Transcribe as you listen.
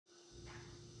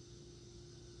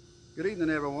Good evening,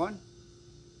 everyone.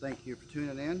 Thank you for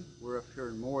tuning in. We're up here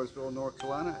in Mooresville, North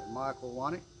Carolina at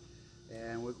Weinig,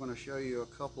 and we're going to show you a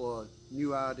couple of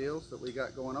new ideas that we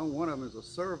got going on. One of them is a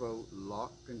servo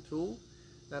locking tool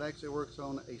that actually works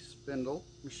on a spindle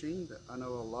machine that I know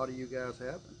a lot of you guys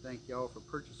have, and thank y'all for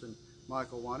purchasing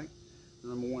Weinig, the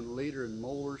 #1 leader in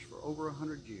molders for over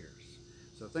 100 years.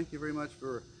 So thank you very much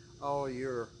for all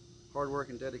your hard work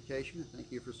and dedication, and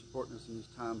thank you for supporting us in these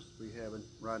times we're having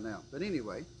right now. But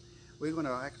anyway, we're going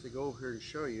to actually go over here and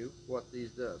show you what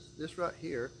these does. This right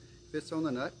here fits on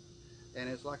the nut, and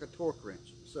it's like a torque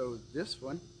wrench. So this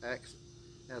one acts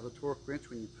as a torque wrench.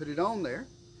 When you put it on there,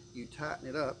 you tighten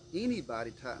it up.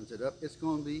 Anybody tightens it up, it's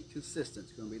going to be consistent.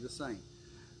 It's going to be the same.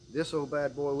 This old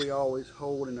bad boy we always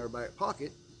hold in our back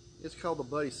pocket, it's called the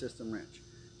buddy system wrench.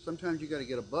 Sometimes you got to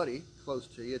get a buddy close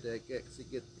to you to get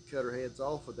the cutter heads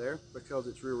off of there because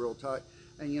it's real tight.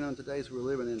 And you know, in today's we're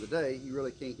living in today, you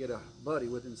really can't get a buddy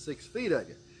within 6 feet of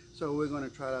you. So we're going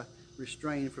to try to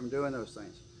restrain from doing those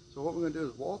things. So what we're going to do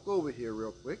is walk over here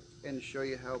real quick and show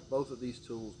you how both of these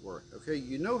tools work. Okay,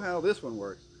 you know how this one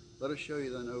works. Let us show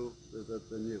you the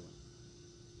new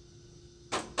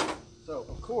one. So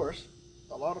of course,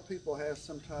 a lot of people have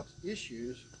some types of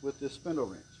issues with this spindle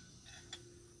wrench.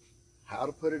 How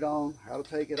to put it on, how to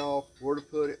take it off, where to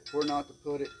put it, where not to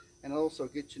put it, and also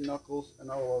get your knuckles and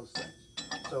all those things.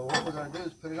 So what we're going to do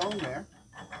is put it on there,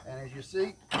 and as you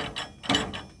see,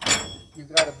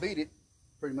 you've got to beat it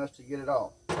pretty much to get it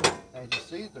off. As you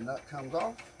see, the nut comes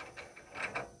off.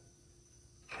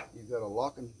 You've got a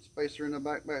locking spacer in the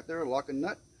back there, a locking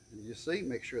nut. As you see,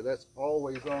 make sure that's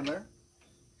always on there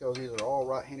because these are all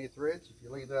right-handed threads. If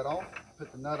you leave that off,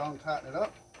 put the nut on, tighten it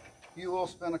up, you will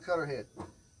spin a cutter head.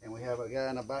 And we have a guy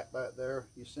in the back there.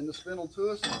 You send the spindle to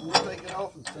us, and we'll take it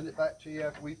off and send it back to you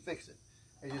after we fix it.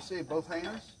 As you see, both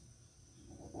hands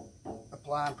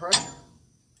applying pressure.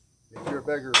 If you're a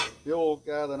bigger build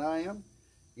guy than I am,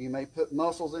 you may put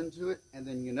muscles into it, and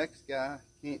then your next guy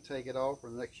can't take it off, or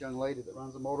the next young lady that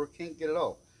runs the motor can't get it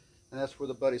off. And that's where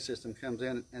the buddy system comes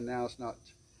in, and now it's not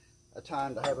a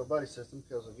time to have a buddy system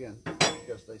because, again,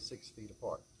 because they're 6 feet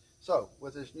apart. So,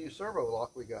 with this new servo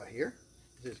lock we got here,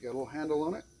 it's got a little handle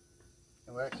on it,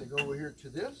 and we actually go over here to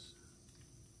this.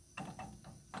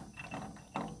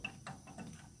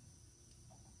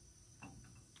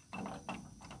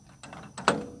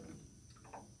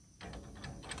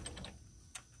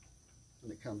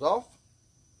 And it comes off.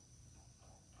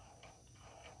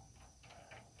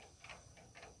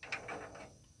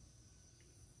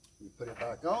 You put it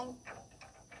back on.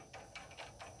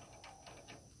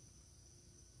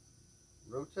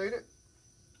 Rotate it.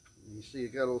 And you see you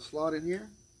got a little slot in here.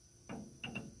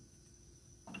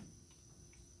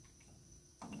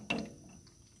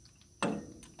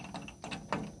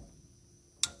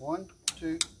 One,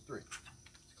 two, three.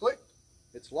 It's clicked.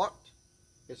 It's locked.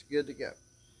 It's good to go.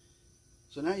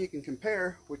 So now you can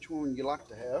compare which one you like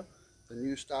to have, the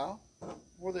new style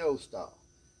or the old style.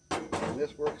 And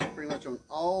this works pretty much on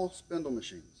all spindle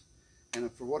machines. And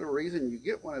if for whatever reason you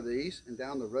get one of these and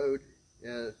down the road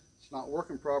it's not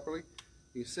working properly,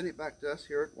 you send it back to us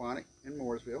here at Weinig in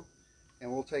Mooresville, and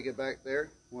we'll take it back there.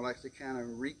 We'll actually kind of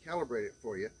recalibrate it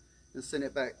for you and send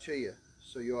it back to you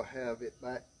so you'll have it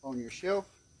back on your shelf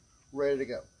ready to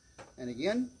go. And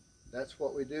again, that's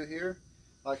what we do here.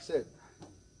 Like I said,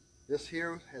 this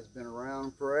here has been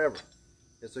around forever.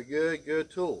 It's a good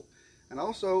tool. And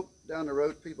also, down the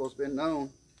road, people have been known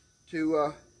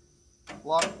to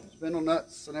lock spindle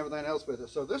nuts and everything else with it.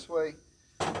 So this way,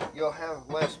 you'll have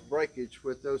less breakage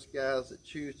with those guys that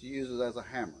choose to use it as a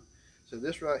hammer. So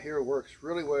this right here works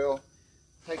really well.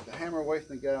 Take the hammer away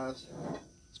from the guys.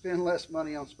 Spend less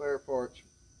money on spare parts.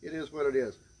 It is what it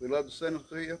is. We'd love to send them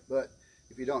to you, but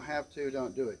if you don't have to,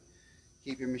 don't do it.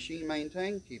 Keep your machine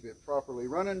maintained, keep it properly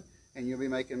running, and you'll be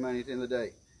making money at the end of the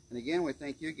day. And again, we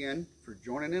thank you again for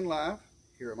joining in live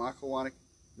here at Weinig,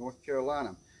 North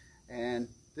Carolina. And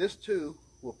this too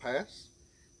will pass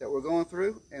that we're going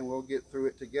through, and we'll get through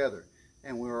it together.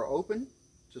 And we are open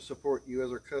to support you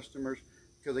as our customers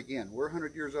because, again, we're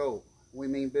 100 years old. We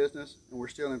mean business, and we're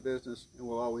still in business, and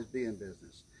we'll always be in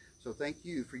business. So thank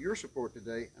you for your support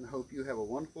today, and I hope you have a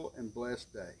wonderful and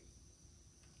blessed day.